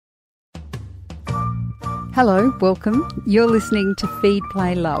Hello, welcome. You're listening to Feed,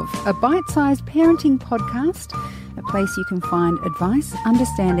 Play, Love, a bite-sized parenting podcast, a place you can find advice,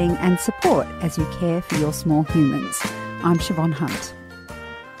 understanding and support as you care for your small humans. I'm Siobhan Hunt.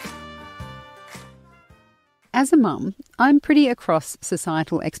 As a mum, I'm pretty across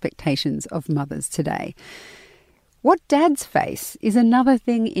societal expectations of mothers today. What dads face is another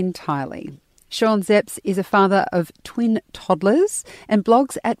thing entirely. Sean Zepps is a father of twin toddlers and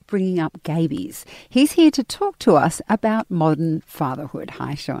blogs at Bringing Up Gabies. He's here to talk to us about modern fatherhood.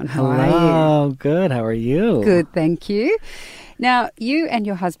 Hi, Sean. How are you? Hello. Good. How are you? Good, thank you. Now, you and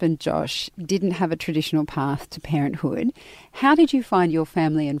your husband, Josh, didn't have a traditional path to parenthood. How did you find your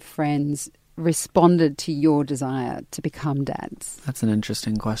family and friends responded to your desire to become dads? That's an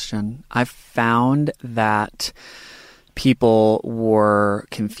interesting question. I found that people were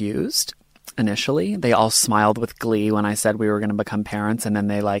confused. Initially, they all smiled with glee when I said we were going to become parents, and then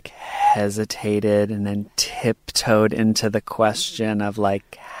they hesitated and then tiptoed into the question of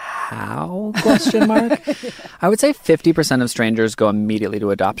how? Question mark. I would say 50% of strangers go immediately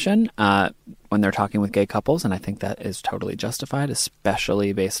to adoption when they're talking with gay couples, and I think that is totally justified,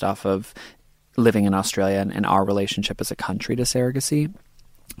 especially based off of living in Australia and our relationship as a country to surrogacy.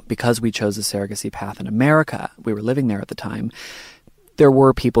 Because we chose the surrogacy path in America, we were living there at the time. There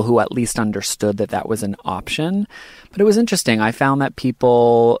were people who at least understood that that was an option. But it was interesting. I found that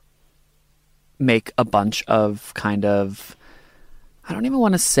people make a bunch of I don't even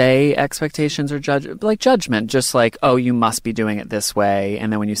want to say expectations or judgment, just oh, you must be doing it this way.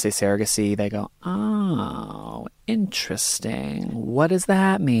 And then when you say surrogacy, they go, oh, interesting. What does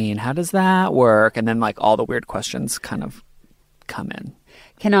that mean? How does that work? And then all the weird questions kind of come in.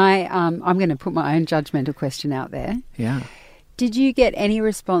 Can I, I'm going to put my own judgmental question out there. Yeah. Did you get any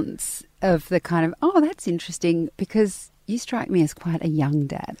response of the oh, that's interesting, because you strike me as quite a young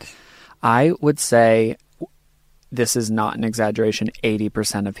dad? I would say, this is not an exaggeration,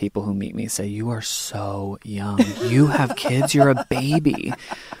 80% of people who meet me say, you are so young. You have kids. You're a baby.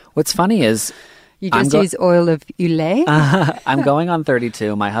 What's funny is... You just use oil of Olay? I'm going on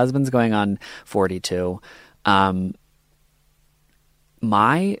 32. My husband's going on 42.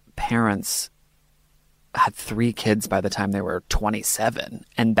 My parents had 3 kids by the time they were 27.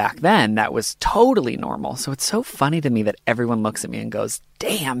 And back then, that was totally normal. So it's so funny to me that everyone looks at me and goes,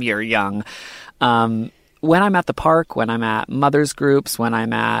 damn, you're young. When I'm at the park, when I'm at mothers groups, when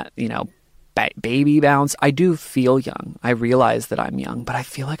I'm at, baby bounce, I do feel young. I realize that I'm young, but I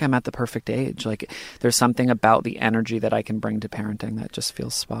feel like I'm at the perfect age. There's something about the energy that I can bring to parenting that just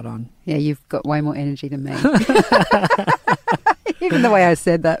feels spot on. Yeah, you've got way more energy than me. Even the way I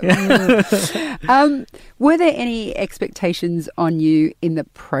said that. Were there any expectations on you in the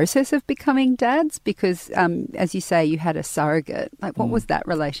process of becoming dads? Because, as you say, you had a surrogate. What was that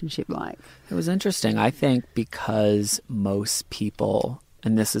relationship like? It was interesting. I think because most people,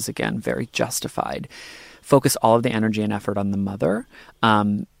 and this is, again, very justified, focus all of the energy and effort on the mother.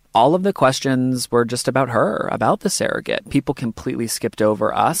 All of the questions were just about her, about the surrogate. People completely skipped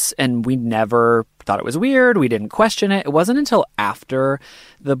over us, and we never thought it was weird. We didn't question it. It wasn't until after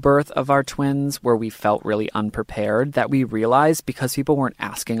the birth of our twins where we felt really unprepared that we realized, because people weren't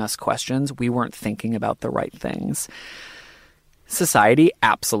asking us questions, we weren't thinking about the right things. Society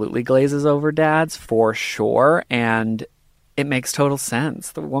absolutely glazes over dads, for sure, and it makes total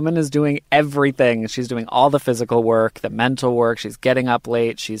sense. The woman is doing everything. She's doing all the physical work, the mental work. She's getting up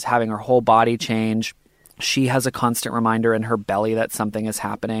late. She's having her whole body change. She has a constant reminder in her belly that something is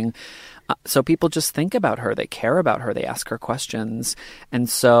happening. So people just think about her. They care about her. They ask her questions. And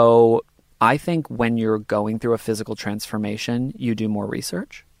so I think when you're going through a physical transformation, you do more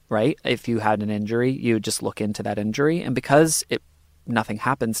research, right? If you had an injury, you just look into that injury. And because nothing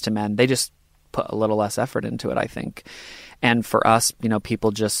happens to men, they just put a little less effort into it, I think. And for us,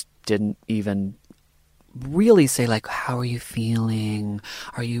 people just didn't even really say how are you feeling?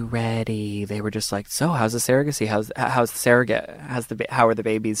 Are you ready? They were just so how's the surrogacy? How's the surrogate? How are the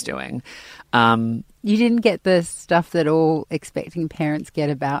babies doing? You didn't get the stuff that all expecting parents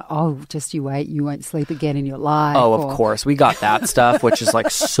get about, oh, just you wait, you won't sleep again in your life. Oh, of course. We got that stuff, which is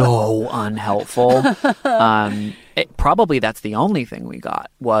so unhelpful. Probably that's the only thing we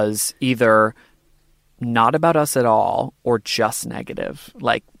got, was either not about us at all or just negative.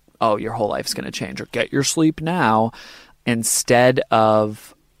 Oh, your whole life's going to change, or get your sleep now, instead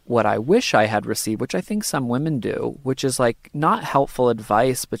of what I wish I had received, which I think some women do, which is not helpful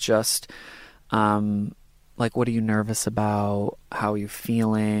advice, but just what are you nervous about? How are you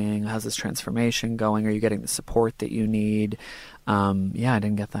feeling? How's this transformation going? Are you getting the support that you need? I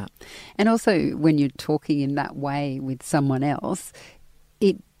didn't get that. And also when you're talking in that way with someone else,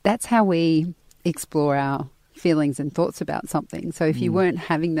 that's how we explore our feelings and thoughts about something. So if you weren't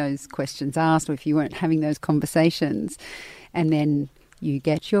having those questions asked, or if you weren't having those conversations, and then you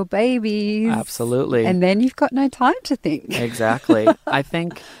get your babies. Absolutely. And then you've got no time to think. Exactly. I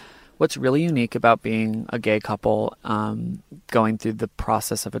think what's really unique about being a gay couple, going through the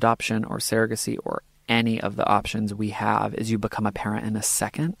process of adoption or surrogacy or any of the options we have, is you become a parent in a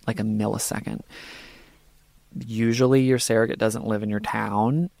second, like a millisecond. Usually your surrogate doesn't live in your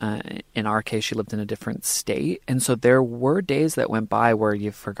town. In our case, she lived in a different state. And so there were days that went by where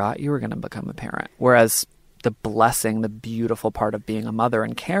you forgot you were going to become a parent. Whereas the blessing, the beautiful part of being a mother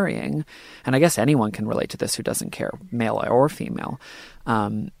and carrying, and I guess anyone can relate to this who doesn't care, male or female,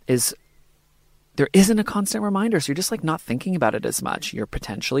 is there isn't a constant reminder. So you're just like not thinking about it as much. You're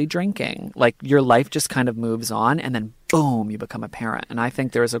potentially drinking. Like your life just kind of moves on, and then boom, you become a parent. And I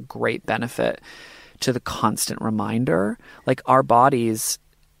think there's a great benefit to the constant reminder. Like our bodies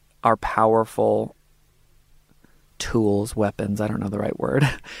are powerful tools, weapons, I don't know the right word.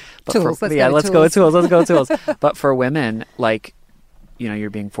 But tools, let's go with tools. But for women, like, you know, you're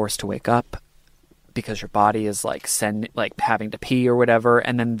being forced to wake up because your body is like having to pee or whatever.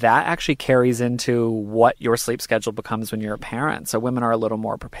 And then that actually carries into what your sleep schedule becomes when you're a parent. So women are a little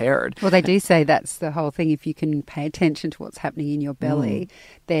more prepared. Well, they do say that's the whole thing. If you can pay attention to what's happening in your belly,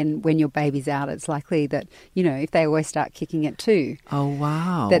 then when your baby's out, it's likely that, you know, if they always start kicking at 2. Oh,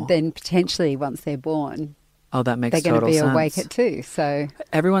 wow. That then potentially once they're born, oh, that makes they're total sense. They're going to be awake at 2. So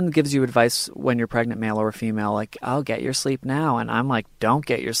everyone gives you advice when you're pregnant, male or female, like, "I'll get your sleep now." And I'm like, don't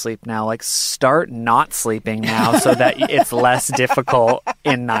get your sleep now. Like, start not sleeping now so that it's less difficult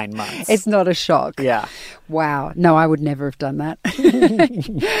in 9 months. It's not a shock. Yeah. Wow. No, I would never have done that.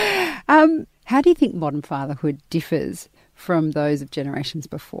 How do you think modern fatherhood differs from those of generations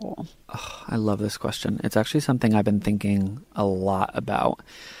before? Oh, I love this question. It's actually something I've been thinking a lot about.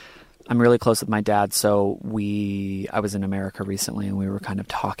 I'm really close with my dad, so I was in America recently, and we were kind of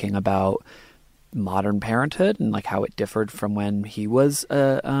talking about modern parenthood and like how it differed from when he was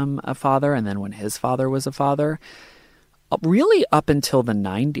a father and then when his father was a father. Really up until the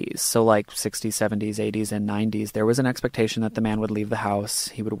 90s, so like 60s, 70s, 80s, and 90s, there was an expectation that the man would leave the house.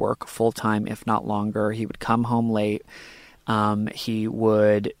 He would work full-time, if not longer. He would come home late. He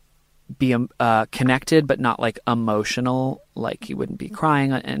would be connected, but not like emotional, like he wouldn't be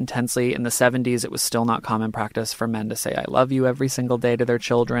crying intensely. In the 70s, it was still not common practice for men to say "I love you" every single day to their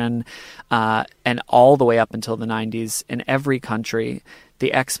children. And all the way up until the 90s, in every country,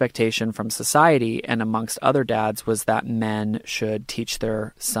 the expectation from society and amongst other dads was that men should teach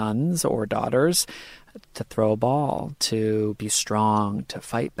their sons or daughters to throw a ball, to be strong, to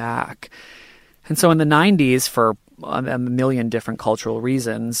fight back. And so in the 90s, for a million different cultural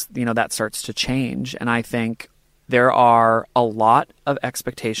reasons, you know, that starts to change. And I think there are a lot of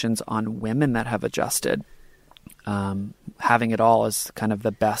expectations on women that have adjusted. Having it all is kind of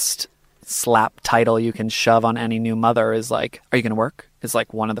the best slap title you can shove on any new mother is like, "Are you going to work?" is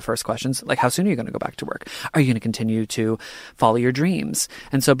like one of the first questions. Like, how soon are you going to go back to work? Are you going to continue to follow your dreams?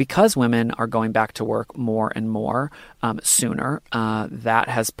 And so because women are going back to work more and more sooner, that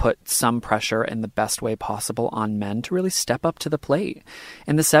has put some pressure in the best way possible on men to really step up to the plate.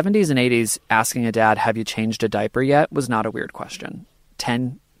 In the 70s and 80s, asking a dad, "Have you changed a diaper yet?" was not a weird question.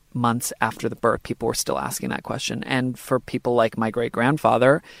 10 months after the birth, people were still asking that question. And for people like my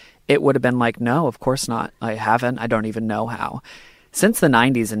great-grandfather, it would have been like, "No, of course not. I haven't. I don't even know how." Since the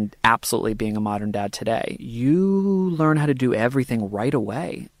 90s and absolutely being a modern dad today, you learn how to do everything right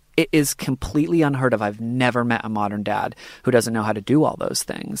away. It is completely unheard of. I've never met a modern dad who doesn't know how to do all those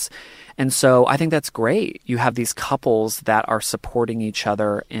things. And so I think that's great. You have these couples that are supporting each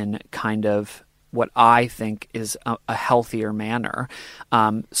other in kind of what I think is a healthier manner,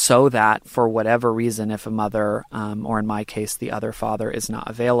 so that for whatever reason, if a mother, or in my case, the other father is not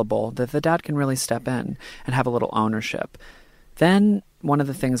available, that the dad can really step in and have a little ownership. Then one of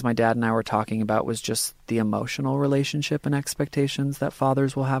the things my dad and I were talking about was just the emotional relationship and expectations that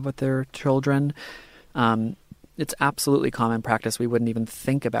fathers will have with their children. It's absolutely common practice. We wouldn't even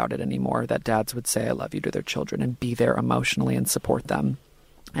think about it anymore, that dads would say "I love you" to their children and be there emotionally and support them.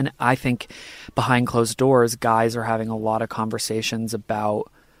 And I think behind closed doors, guys are having a lot of conversations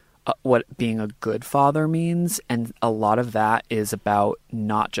about what being a good father means. And a lot of that is about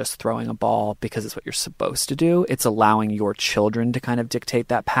not just throwing a ball because it's what you're supposed to do. It's allowing your children to kind of dictate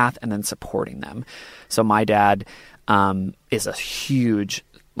that path and then supporting them. So my dad is a huge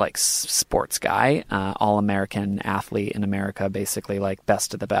like sports guy, all-American athlete in America, basically like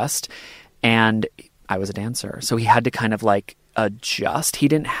best of the best. And I was a dancer. So he had to kind of like adjust. He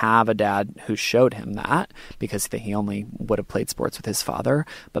didn't have a dad who showed him that because he only would have played sports with his father.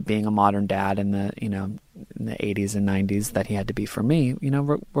 But being a modern dad in the, in the 80s and 90s that he had to be for me,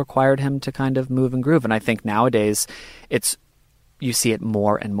 required him to kind of move and groove. And I think nowadays you see it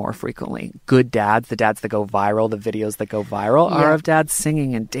more and more frequently. Good dads, the dads that go viral, the videos that go viral are of dads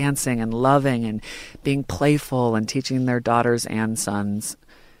singing and dancing and loving and being playful and teaching their daughters and sons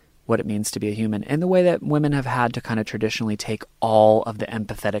what it means to be a human, in the way that women have had to kind of traditionally take all of the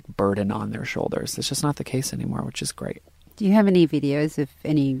empathetic burden on their shoulders. It's just not the case anymore, which is great. Do you have any videos of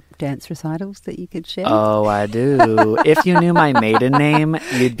any dance recitals that you could share? Oh, I do. If you knew my maiden name,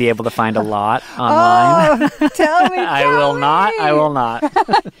 you'd be able to find a lot online. Oh, tell me. I will not.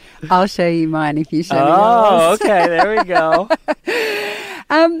 I'll show you mine if you show me yours. Oh, okay. There we go.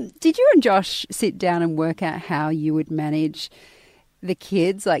 Did you and Josh sit down and work out how you would manage the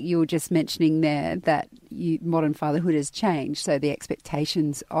kids? Like you were just mentioning there that modern fatherhood has changed, so the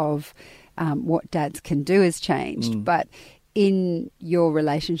expectations of what dads can do has changed. But in your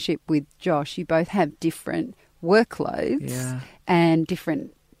relationship with Josh, you both have different workloads and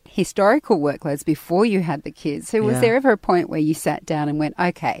different historical workloads before you had the kids. So was there ever a point where you sat down and went,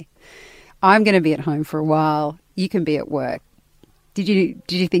 okay, I'm going to be at home for a while, you can be at work? Did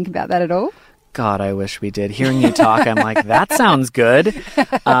you think about that at all? God, I wish we did. Hearing you talk, I'm like, that sounds good.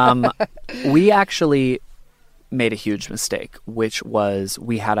 We actually made a huge mistake, which was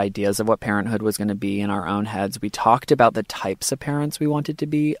we had ideas of what parenthood was going to be in our own heads. We talked about the types of parents we wanted to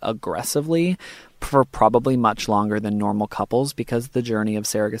be aggressively for probably much longer than normal couples, because the journey of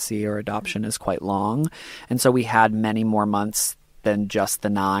surrogacy or adoption is quite long. And so we had many more months than just the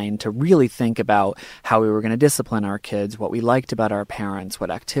 9 to really think about how we were going to discipline our kids, what we liked about our parents, what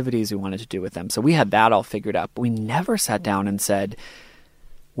activities we wanted to do with them. So we had that all figured out, but we never sat down and said,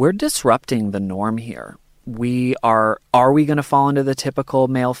 we're disrupting the norm here. Are we going to fall into the typical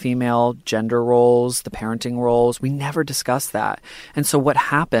male-female gender roles, the parenting roles? We never discussed that. And so what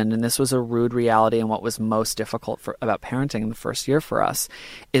happened, and this was a rude reality and what was most difficult about parenting in the first year for us,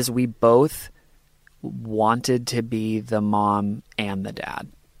 is we both wanted to be the mom and the dad.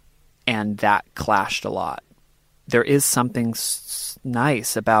 And that clashed a lot. There is something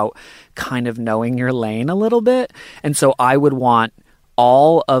nice about kind of knowing your lane a little bit. And so I would want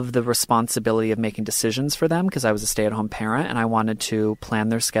all of the responsibility of making decisions for them because I was a stay-at-home parent, and I wanted to plan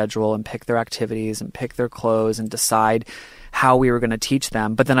their schedule and pick their activities and pick their clothes and decide how we were going to teach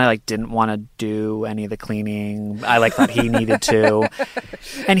them. But then I didn't want to do any of the cleaning. I thought he needed to.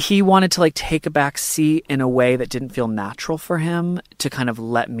 And he wanted to take a back seat in a way that didn't feel natural for him, to kind of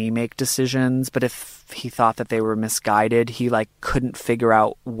let me make decisions. But if he thought that they were misguided, he couldn't figure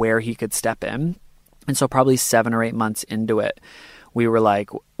out where he could step in. And so probably 7 or 8 months into it, we were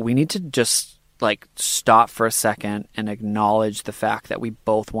we need to just stop for a second and acknowledge the fact that we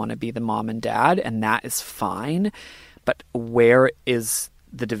both want to be the mom and dad, and that is fine. But where is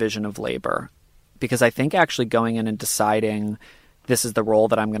the division of labor? Because I think actually going in and deciding this is the role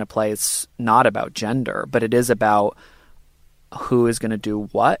that I'm going to play is not about gender, but it is about who is going to do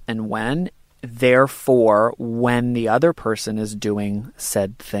what and when. Therefore, when the other person is doing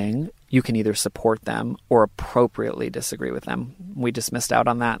said thing, you can either support them or appropriately disagree with them. We just missed out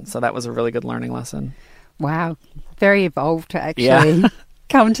on that. So that was a really good learning lesson. Wow. Very evolved to actually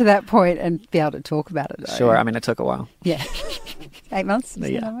come to that point and be able to talk about it, though. Sure. I mean, it took a while. Yeah. 8 months?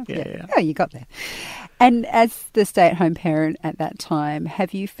 Yeah. Oh, you got there. And as the stay-at-home parent at that time,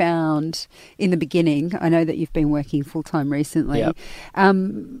 have you found in the beginning, I know that you've been working full-time recently,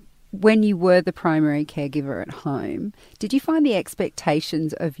 when you were the primary caregiver at home, did you find the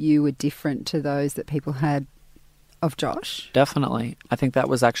expectations of you were different to those that people had of Josh? Definitely. I think that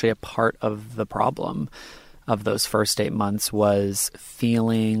was actually a part of the problem of those first 8 months, was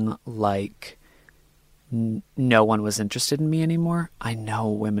feeling like no one was interested in me anymore. I know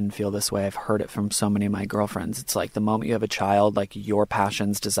women feel this way. I've heard it from so many of my girlfriends. It's the moment you have a child, your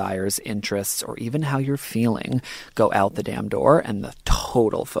passions, desires, interests, or even how you're feeling go out the damn door, and the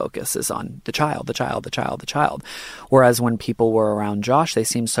total focus is on the child, the child, the child, the child. Whereas when people were around Josh, they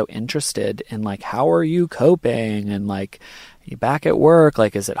seemed so interested in how are you coping? And you back at work,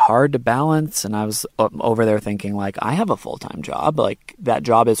 is it hard to balance? And I was over there thinking, I have a full-time job. That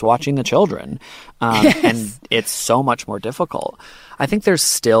job is watching the children. And it's so much more difficult. I think there's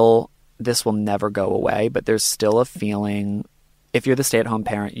still, this will never go away, but there's still a feeling, if you're the stay-at-home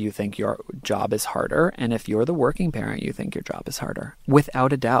parent, you think your job is harder. And if you're the working parent, you think your job is harder,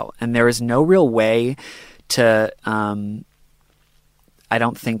 without a doubt. And there is no real way to, I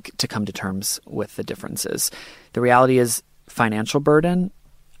don't think, to come to terms with the differences. The reality is, financial burden,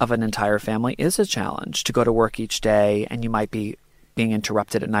 of an entire family is a challenge. To go to work each day, and you might be being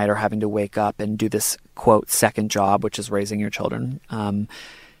interrupted at night or having to wake up and do this, quote, second job, which is raising your children.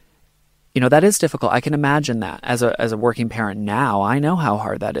 That is difficult. I can imagine that. As a working parent now, I know how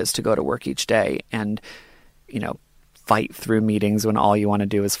hard that is to go to work each day and, fight through meetings when all you want to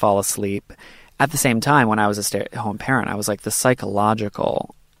do is fall asleep. At the same time, when I was a stay-at-home parent, I was like, the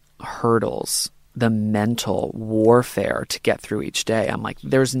psychological hurdles, the mental warfare to get through each day. I'm like,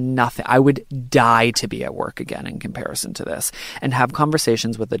 there's nothing. I would die to be at work again in comparison to this, and have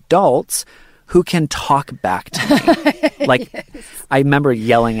conversations with adults who can talk back to me. Like, yes. I remember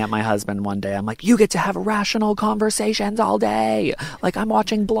yelling at my husband one day. I'm like, you get to have rational conversations all day. Like, I'm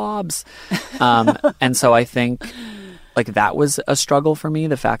watching Blobs. And so I think that was a struggle for me,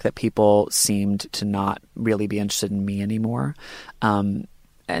 the fact that people seemed to not really be interested in me anymore. And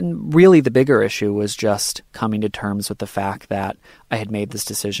really the bigger issue was just coming to terms with the fact that I had made this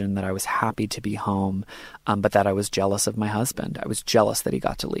decision, that I was happy to be home, but that I was jealous of my husband. I was jealous that he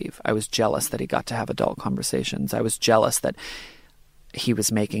got to leave. I was jealous that he got to have adult conversations. I was jealous that he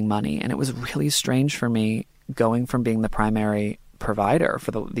was making money. And it was really strange for me going from being the primary provider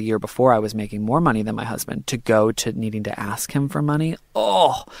for the year before I was making more money than my husband to go to needing to ask him for money.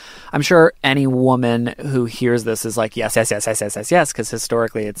 Oh, I'm sure any woman who hears this is like, yes, because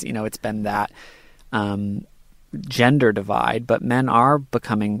historically it's been that gender divide, but men are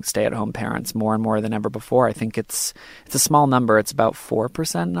becoming stay-at-home parents more and more than ever before. I think it's a small number. It's about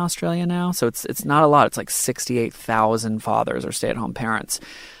 4% in Australia now, so it's not a lot. It's like 68,000 fathers are stay-at-home parents.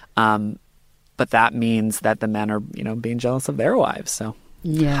 But that means that the men are, being jealous of their wives. So,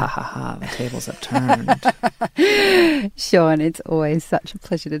 yeah, the tables have turned. Sean, it's always such a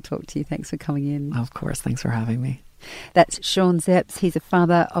pleasure to talk to you. Thanks for coming in. Of course. Thanks for having me. That's Sean Szeps. He's a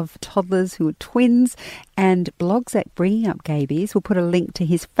father of toddlers who are twins and blogs at Bringing Up Gabies. We'll put a link to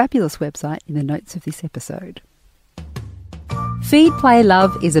his fabulous website in the notes of this episode. Feed, Play,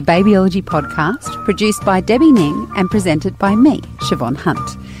 Love is a babyology podcast produced by Debbie Ning and presented by me, Siobhan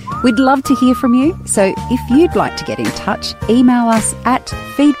Hunt. We'd love to hear from you, so if you'd like to get in touch, email us at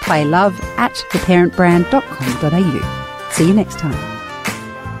feedplaylove@theparentbrand.com.au. See you next time.